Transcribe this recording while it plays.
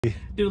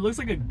Dude, it looks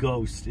like a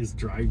ghost is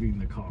driving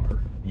the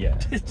car. Yeah.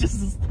 It's just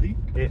this thing.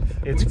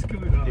 It's what's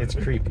going on? It's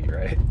creepy,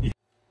 right? Yeah.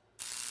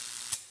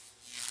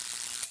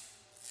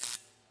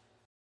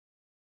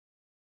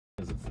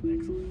 It's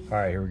excellent. All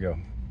right, here we go.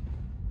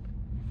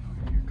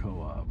 Okay, your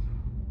co-op.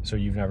 So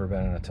you've never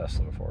been in a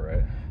Tesla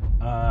before,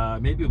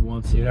 right? Maybe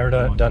once. You've never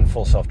done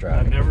full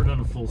self-driving? I've never done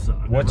a full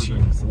self.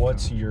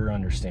 What's your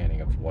understanding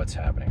of what's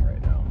happening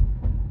right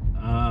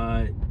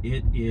now?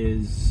 It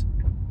is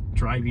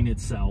driving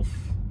itself,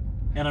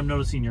 and I'm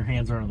noticing your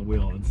hands aren't on the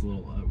wheel. It's a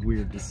little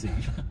weird to see.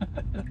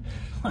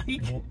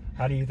 Like, Well,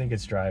 how do you think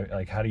it's driving?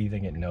 Like, how do you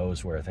think it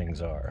knows where things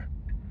are?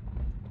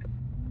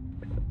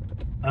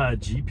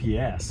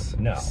 GPS.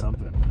 No.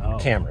 Something. Oh.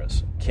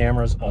 Cameras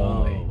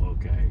only. Oh,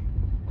 okay.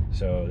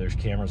 So there's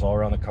cameras all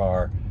around the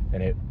car,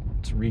 and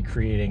it's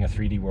recreating a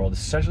 3D world.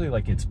 It's essentially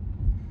like it's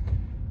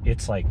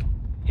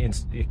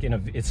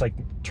like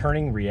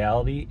turning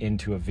reality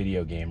into a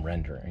video game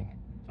rendering.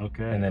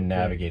 Okay. And then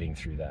navigating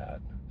through that.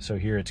 So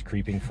here it's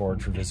creeping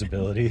forward for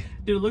visibility.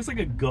 Dude, it looks like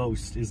a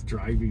ghost is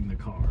driving the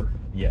car.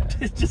 Yeah.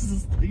 It's just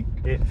this thing.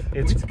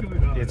 What's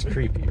going on? It's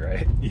creepy,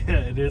 right?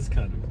 Yeah, it is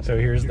kind of. So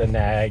here's the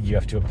nag you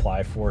have to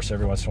apply for. So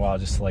every once in a while,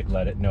 just to like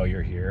let it know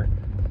you're here.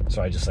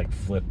 So I just like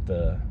flip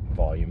the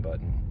volume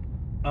button.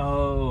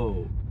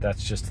 Oh.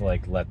 That's just to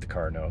like let the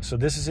car know. So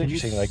this is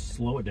interesting. Like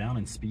slow it down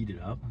and speed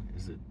it up.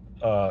 Is it?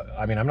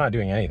 I mean, I'm not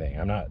doing anything.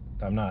 I'm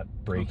not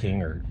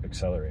braking or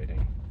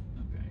accelerating.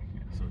 Okay.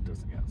 Yeah, so it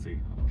doesn't. Yeah. See.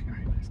 Oh,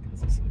 very nice.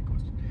 That's a silly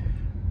question.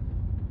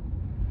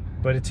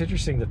 But it's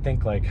interesting to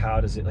think, like,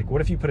 how does it, like,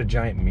 what if you put a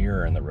giant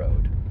mirror in the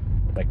road?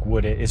 Like,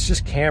 would it? It's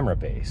just camera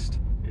based.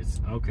 It's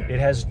okay. It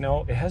has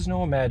no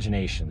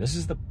imagination. This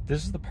is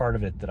the part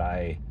of it that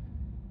I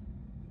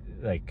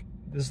like.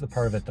 This is the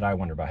part of it that I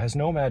wonder about. It has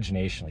no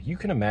imagination. Like, you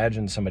can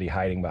imagine somebody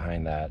hiding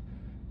behind that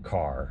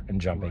car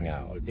and jumping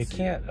out. It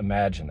can't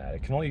imagine that.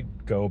 It can only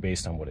go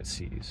based on what it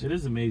sees. It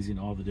is amazing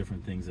all the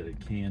different things that it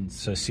can see.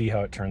 So see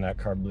how it turned that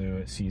car blue?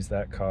 It sees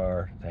that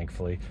car,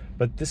 thankfully.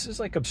 But this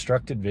is like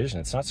obstructed vision.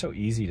 It's not so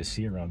easy to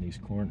see around these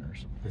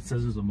corners. It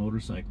says there's a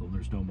motorcycle and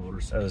there's no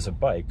motorcycle. There's a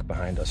bike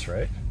behind us,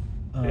 right?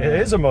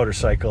 It is a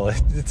motorcycle.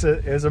 It's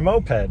a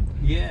moped.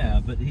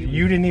 Yeah, but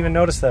you didn't even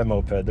notice that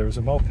moped. There was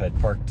a moped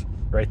parked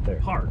right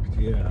there. Parked,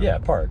 yeah. Yeah,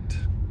 parked.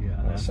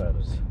 Yeah, that's what it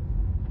was.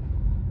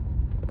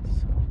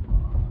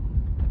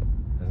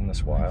 Isn't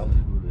this wild?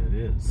 It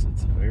is.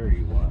 It's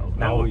very wild.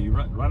 Now, oh, you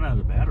run out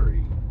of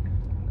battery.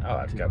 Oh,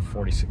 I've got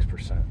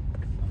 46%.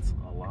 That's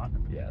a lot.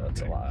 Yeah,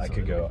 that's okay. a lot. So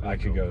I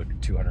could go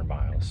 200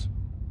 miles.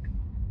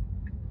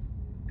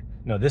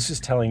 No, this is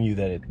telling you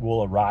that it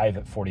will arrive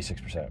at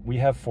 46%. We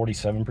have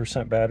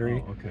 47%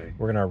 battery. Oh, okay.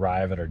 We're gonna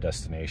arrive at our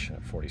destination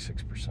at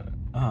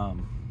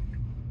 46%.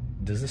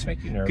 Does this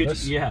make you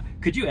nervous?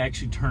 Could you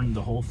actually turn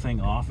the whole thing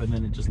off and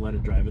then it just let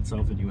it drive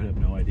itself and you would have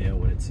no idea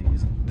what it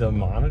sees? The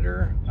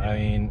monitor? Yeah. I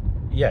mean,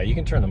 yeah, you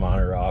can turn the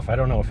monitor off. I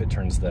don't know if it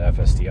turns the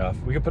FSD off.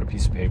 We could put a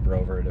piece of paper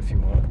over it if you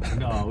want.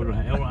 No, we don't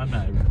I'm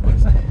not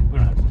requesting. We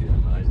don't have to do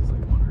that, but I just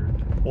like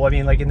wondered. Well, I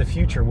mean, like in the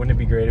future, wouldn't it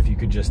be great if you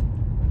could just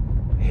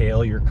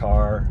hail your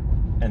car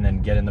and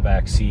then get in the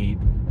back seat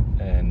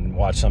and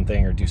watch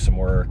something or do some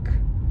work?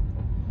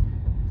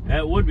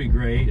 That would be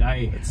great.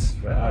 That's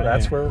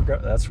where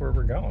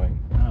we're going.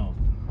 No,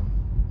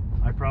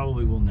 I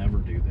probably will never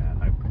do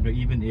that.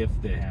 Even if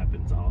that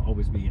happens, I'll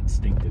always be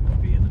instinctive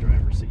and be in the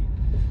driver's seat.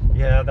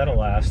 Yeah, that'll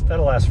last.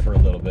 That'll last for a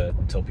little bit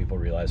until people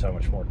realize how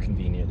much more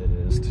convenient it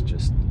is to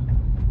just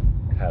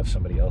have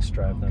somebody else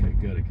drive them. Okay,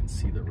 good. I can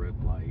see the red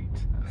light.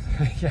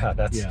 Yeah,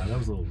 that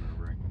was a little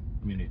nerve-wracking.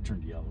 I mean, it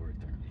turned yellow right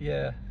there.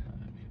 Yeah.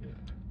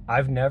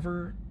 I've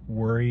never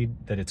worried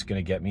that it's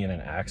going to get me in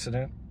an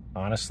accident.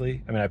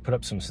 Honestly, I mean, I put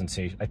up some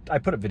sensation. I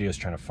put up videos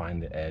trying to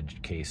find the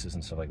edge cases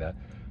and stuff like that.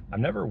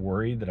 I'm never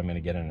worried that I'm going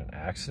to get in an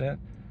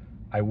accident.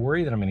 I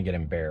worry that I'm going to get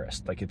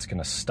embarrassed, like it's going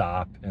to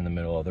stop in the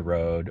middle of the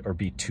road or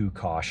be too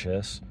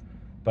cautious.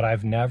 But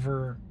I've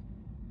never,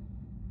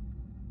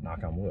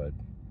 knock on wood,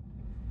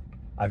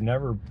 I've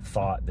never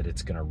thought that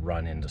it's going to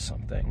run into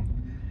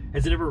something.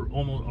 Has it ever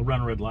almost run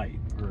a red light?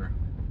 Or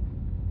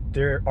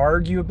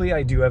arguably,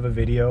 I do have a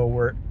video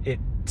where it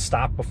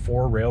stopped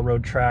before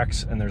railroad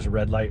tracks and there's a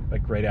red light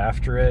like right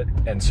after it,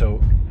 and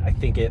so I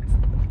think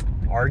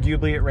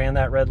arguably it ran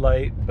that red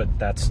light, but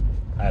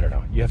I don't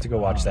know. You have to go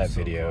watch that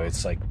video. Close.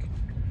 It's like,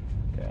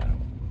 yeah.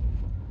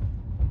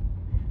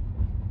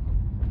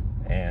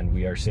 And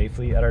we are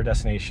safely at our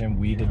destination.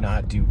 We did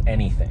not do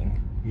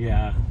anything.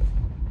 Yeah.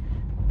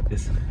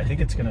 I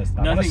think it's gonna.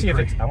 I want to see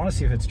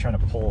if it's trying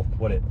to pull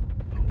what it.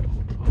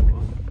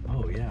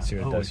 Oh yeah. See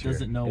what it does here.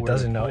 It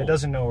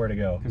doesn't know where to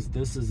go. Because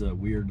this is a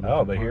weird.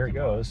 Oh, but here it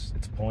goes.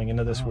 It's pulling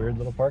into this weird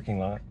little parking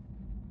lot,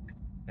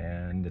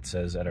 and it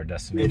says at our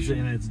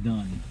destination. It's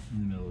done in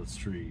the middle of the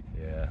street.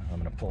 Yeah, I'm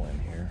gonna pull in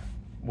here.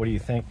 What do you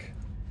think?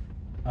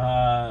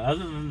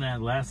 Other than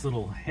that last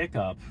little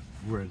hiccup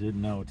where it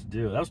didn't know what to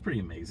do, that was pretty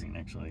amazing,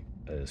 actually.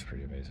 That is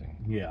pretty amazing.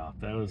 Yeah,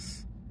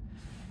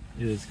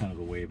 it is kind of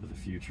a wave of the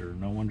future.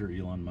 No wonder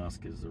Elon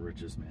Musk is the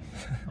richest man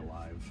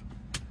alive.